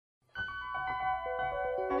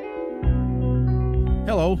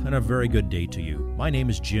Hello, and a very good day to you. My name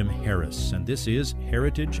is Jim Harris, and this is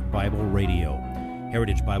Heritage Bible Radio.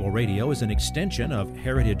 Heritage Bible Radio is an extension of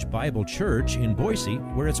Heritage Bible Church in Boise,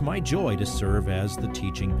 where it's my joy to serve as the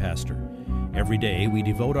teaching pastor. Every day, we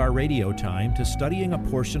devote our radio time to studying a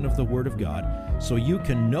portion of the Word of God so you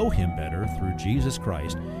can know Him better through Jesus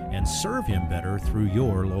Christ and serve Him better through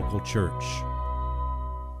your local church.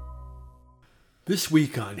 This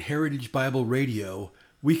week on Heritage Bible Radio,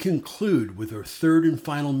 we conclude with our third and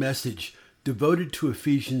final message devoted to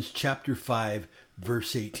Ephesians chapter 5,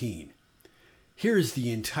 verse 18. Here is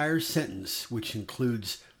the entire sentence, which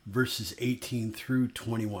includes verses 18 through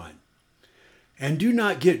 21. And do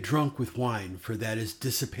not get drunk with wine, for that is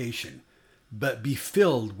dissipation, but be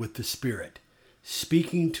filled with the Spirit,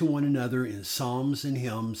 speaking to one another in psalms and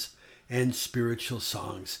hymns and spiritual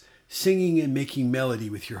songs, singing and making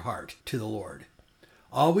melody with your heart to the Lord.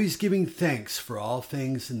 Always giving thanks for all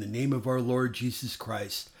things in the name of our Lord Jesus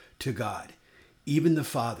Christ to God, even the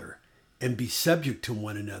Father, and be subject to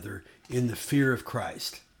one another in the fear of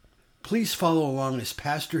Christ. Please follow along as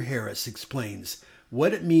Pastor Harris explains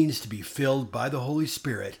what it means to be filled by the Holy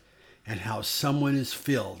Spirit and how someone is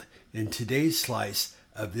filled in today's slice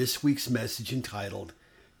of this week's message entitled,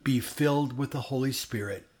 Be Filled with the Holy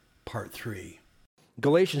Spirit, Part 3.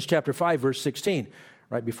 Galatians chapter 5, verse 16,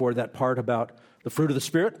 right before that part about the fruit of the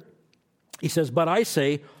Spirit, he says, But I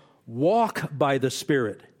say, walk by the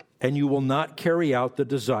Spirit, and you will not carry out the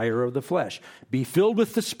desire of the flesh. Be filled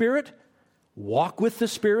with the Spirit, walk with the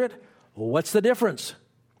Spirit. What's the difference?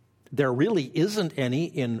 There really isn't any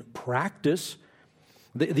in practice.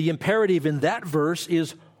 The imperative in that verse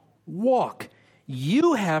is walk.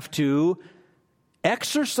 You have to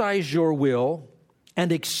exercise your will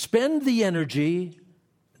and expend the energy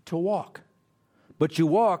to walk. But you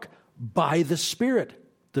walk by the Spirit.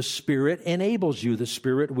 The Spirit enables you. The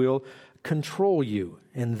Spirit will control you.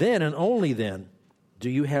 And then and only then do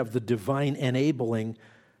you have the divine enabling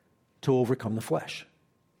to overcome the flesh.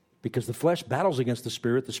 Because the flesh battles against the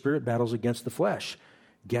Spirit battles against the flesh.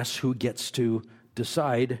 Guess who gets to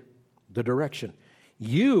decide the direction?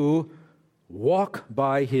 You walk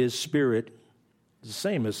by His Spirit. It's the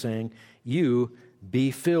same as saying you be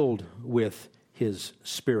filled with His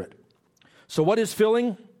Spirit. So what is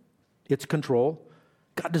filling? It's control.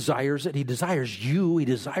 God desires it. He desires you. He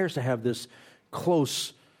desires to have this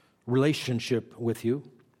close relationship with you.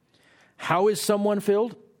 How is someone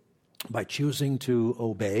filled? By choosing to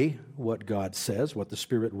obey what God says, what the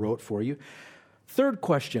Spirit wrote for you. Third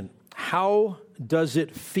question, how does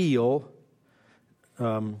it feel?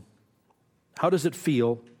 How does it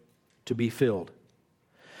feel to be filled?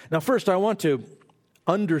 Now, first, I want to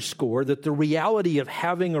underscore that the reality of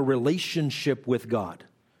having a relationship with God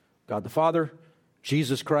the Father,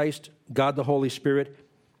 Jesus Christ, God the Holy Spirit,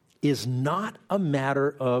 is not a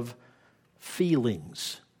matter of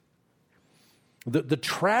feelings. The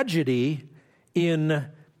tragedy in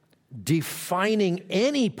defining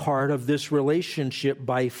any part of this relationship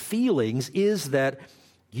by feelings is that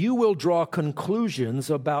you will draw conclusions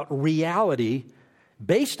about reality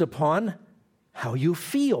based upon how you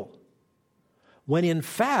feel, when in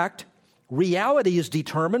fact, reality is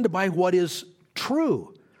determined by what is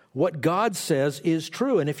true. What God says is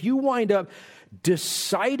true. And if you wind up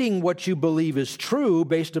deciding what you believe is true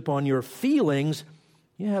based upon your feelings,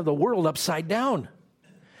 you have the world upside down.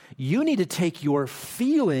 You need to take your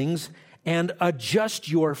feelings and adjust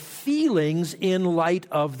your feelings in light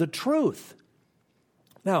of the truth.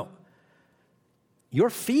 Now, your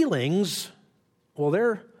feelings, well,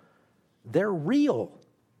 they're real.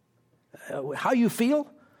 How you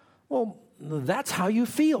feel? Well, that's how you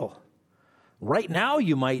feel. Right now,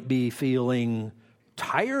 you might be feeling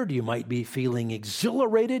tired. You might be feeling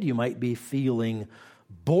exhilarated. You might be feeling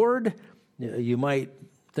bored. You might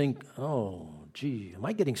think, oh, gee, am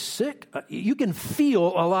I getting sick? You can feel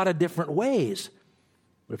a lot of different ways.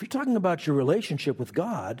 But if you're talking about your relationship with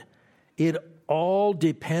God, it all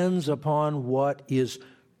depends upon what is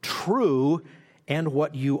true and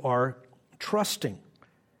what you are trusting.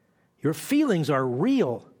 Your feelings are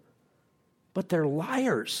real, but they're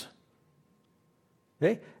liars.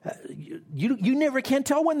 Okay? You never can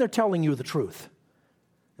tell when they're telling you the truth.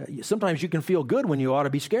 Sometimes you can feel good when you ought to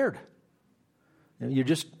be scared. You're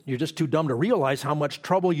just too dumb to realize how much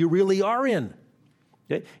trouble you really are in.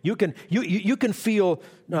 Okay? You can feel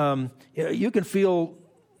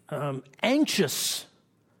anxious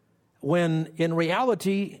when in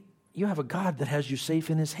reality you have a God that has you safe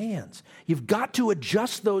in His hands. You've got to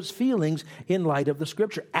adjust those feelings in light of the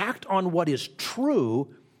Scripture. Act on what is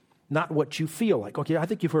true, not what you feel like. Okay, I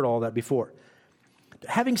think you've heard all that before.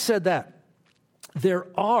 Having said that, there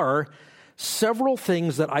are several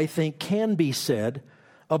things that I think can be said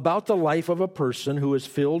about the life of a person who is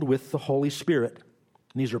filled with the Holy Spirit.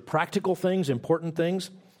 And these are practical things, important things,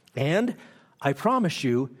 and I promise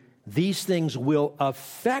you, these things will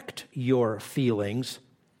affect your feelings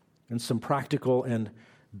in some practical and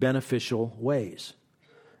beneficial ways.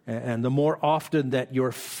 And the more often that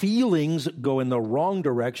your feelings go in the wrong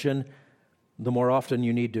direction, the more often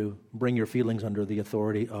you need to bring your feelings under the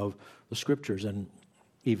authority of the Scriptures and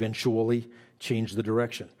eventually change the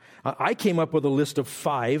direction. I came up with a list of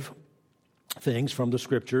 5 things from the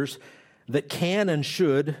Scriptures that can and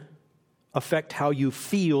should affect how you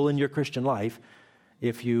feel in your Christian life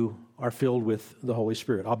if you are filled with the Holy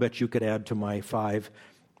Spirit. I'll bet you could add to my 5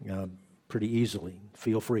 pretty easily.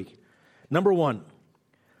 Feel free. Number 1,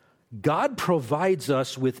 God provides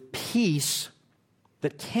us with peace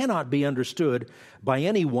that cannot be understood by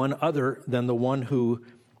anyone other than the one who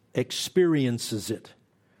experiences it.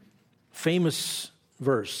 Famous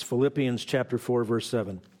verse, Philippians chapter 4, verse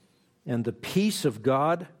 7. And the peace of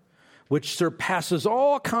God, which surpasses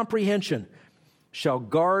all comprehension, shall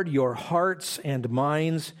guard your hearts and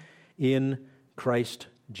minds in Christ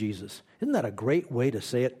Jesus. Isn't that a great way to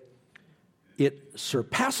say it? It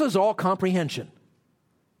surpasses all comprehension.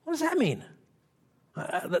 What does that mean?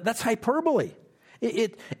 That's hyperbole.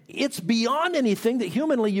 It's beyond anything that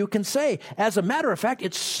humanly you can say. As a matter of fact,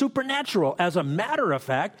 it's supernatural. As a matter of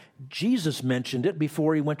fact, Jesus mentioned it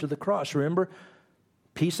before he went to the cross. Remember,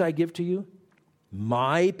 peace I give to you,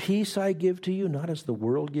 my peace I give to you, not as the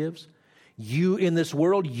world gives. You in this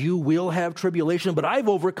world, you will have tribulation, but I've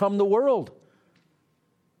overcome the world.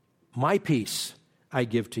 My peace I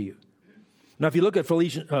give to you. Now, if you look at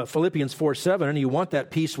Philippians 4:7, and you want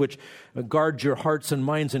that peace which guards your hearts and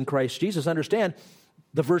minds in Christ Jesus, understand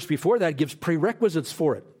the verse before that gives prerequisites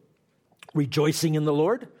for it. Rejoicing in the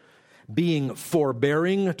Lord, being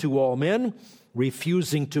forbearing to all men,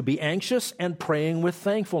 refusing to be anxious, and praying with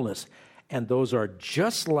thankfulness. And those are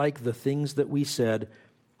just like the things that we said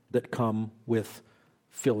that come with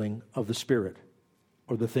filling of the Spirit,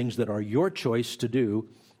 or the things that are your choice to do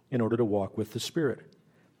in order to walk with the Spirit.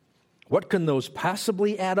 What can those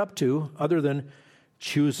possibly add up to other than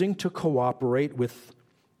choosing to cooperate with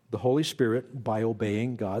the Holy Spirit by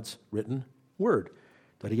obeying God's written word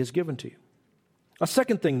that he has given to you? A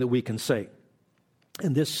second thing that we can say,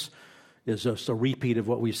 and this is just a repeat of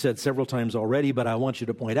what we've said several times already, but I want you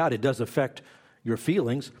to point out it does affect your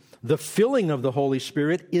feelings. The filling of the Holy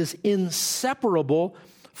Spirit is inseparable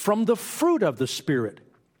from the fruit of the Spirit.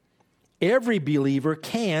 Every believer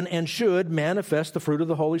can and should manifest the fruit of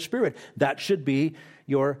the Holy Spirit. That should be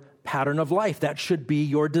your pattern of life. That should be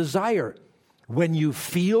your desire. When you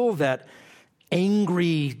feel that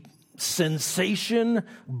angry sensation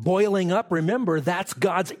boiling up, remember, that's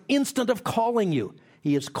God's instant of calling you.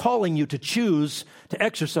 He is calling you to choose to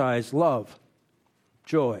exercise love,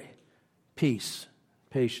 joy, peace,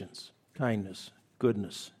 patience, kindness,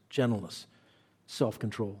 goodness, gentleness,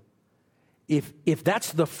 self-control. If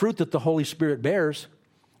that's the fruit that the Holy Spirit bears,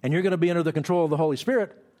 and you're going to be under the control of the Holy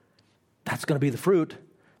Spirit, that's going to be the fruit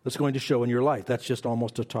that's going to show in your life. That's just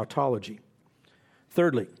almost a tautology.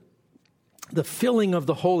 Thirdly, the filling of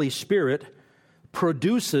the Holy Spirit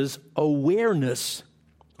produces awareness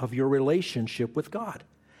of your relationship with God.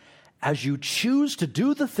 As you choose to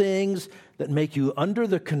do the things that make you under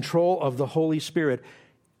the control of the Holy Spirit,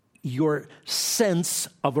 your sense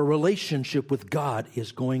of a relationship with God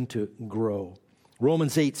is going to grow.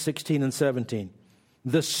 Romans 8:16 and 17.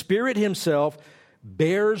 The Spirit himself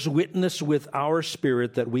bears witness with our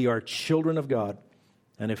spirit that we are children of God.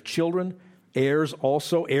 And if children, heirs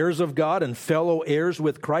also, heirs of God and fellow heirs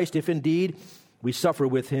with Christ, if indeed we suffer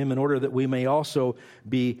with him in order that we may also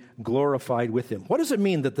be glorified with him. What does it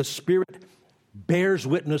mean that the Spirit bears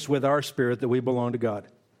witness with our spirit that we belong to God?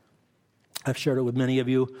 I've shared it with many of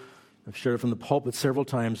you. I've shared it from the pulpit several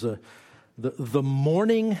times. The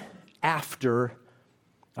morning after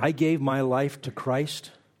I gave my life to Christ,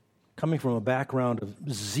 coming from a background of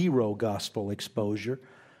zero gospel exposure,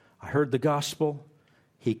 I heard the gospel.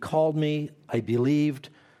 He called me. I believed.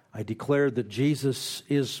 I declared that Jesus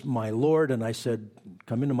is my Lord, and I said,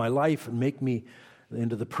 come into my life and make me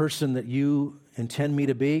into the person that you intend me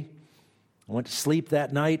to be. I went to sleep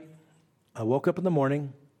that night. I woke up in the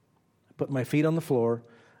morning. I put my feet on the floor.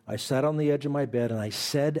 I sat on the edge of my bed, and I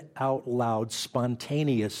said out loud,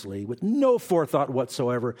 spontaneously, with no forethought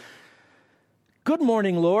whatsoever, "Good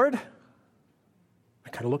morning, Lord." I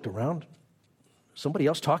kind of looked around. Somebody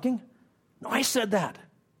else talking? No, I said that.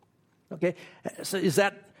 Okay, so is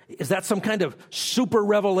that some kind of super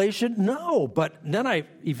revelation? No, but then I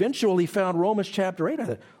eventually found Romans chapter 8. I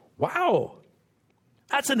thought, wow,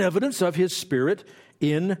 That's an evidence of His Spirit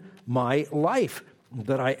in my life,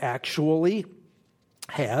 that I actually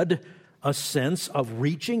had a sense of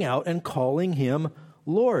reaching out and calling Him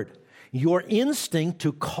Lord. Your instinct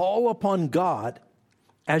to call upon God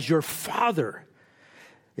as your Father,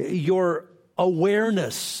 your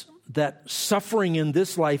awareness that suffering in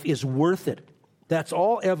this life is worth it, that's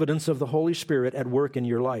all evidence of the Holy Spirit at work in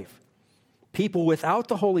your life. People without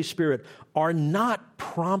the Holy Spirit are not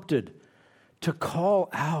prompted to call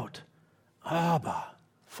out, Abba,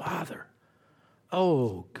 Father,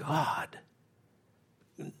 oh God.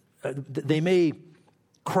 They may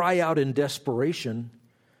cry out in desperation,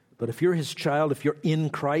 but if you're His child, if you're in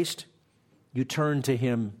Christ, you turn to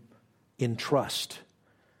Him in trust,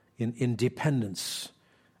 in dependence,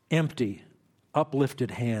 empty,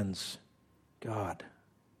 uplifted hands. God,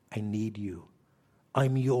 I need you.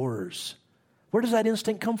 I'm yours. Where does that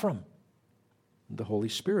instinct come from? The Holy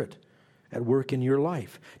Spirit at work in your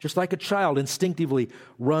life. Just like a child instinctively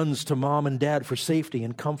runs to mom and dad for safety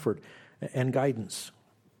and comfort and guidance.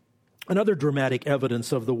 Another dramatic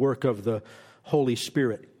evidence of the work of the Holy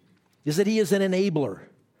Spirit is that He is an enabler.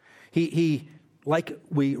 He, like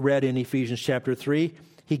we read in Ephesians chapter 3,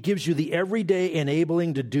 He gives you the everyday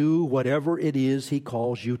enabling to do whatever it is He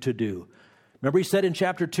calls you to do. Remember He said in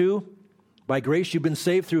chapter 2, by grace you've been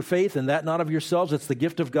saved through faith, and that not of yourselves, it's the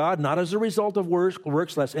gift of God, not as a result of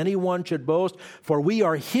works, lest anyone should boast. For we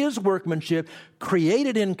are His workmanship,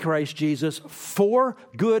 created in Christ Jesus for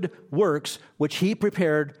good works, which He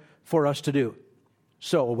prepared for us to do.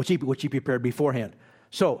 So, which he prepared beforehand.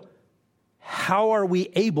 So, how are we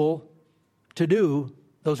able to do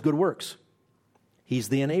those good works? He's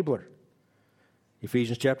the enabler.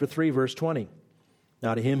 Ephesians chapter 3, verse 20.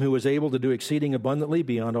 Now to Him who is able to do exceeding abundantly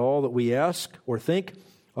beyond all that we ask or think,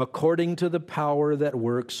 according to the power that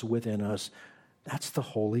works within us. That's the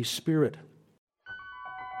Holy Spirit.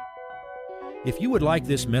 If you would like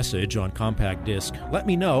this message on compact disc, let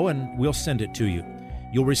me know and we'll send it to you.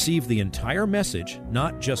 You'll receive the entire message,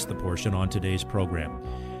 not just the portion on today's program.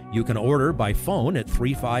 You can order by phone at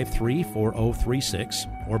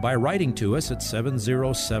 353-4036 or by writing to us at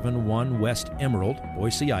 7071 West Emerald,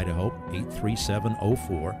 Boise, Idaho,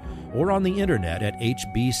 83704, or on the internet at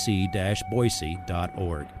hbc-boise.org.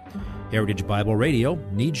 Heritage Bible Radio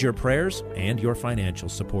needs your prayers and your financial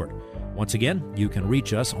support. Once again, you can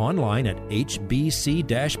reach us online at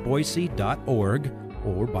hbc-boise.org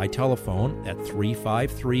or by telephone at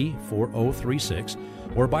 353-4036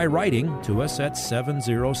 or by writing to us at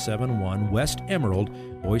 7071 West Emerald,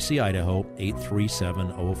 Boise, Idaho,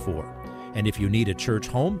 83704. And if you need a church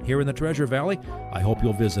home here in the Treasure Valley, I hope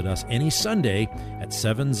you'll visit us any Sunday at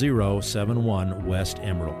 7071 West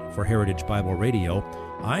Emerald. For Heritage Bible Radio,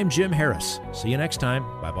 I'm Jim Harris. See you next time.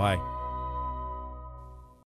 Bye-bye.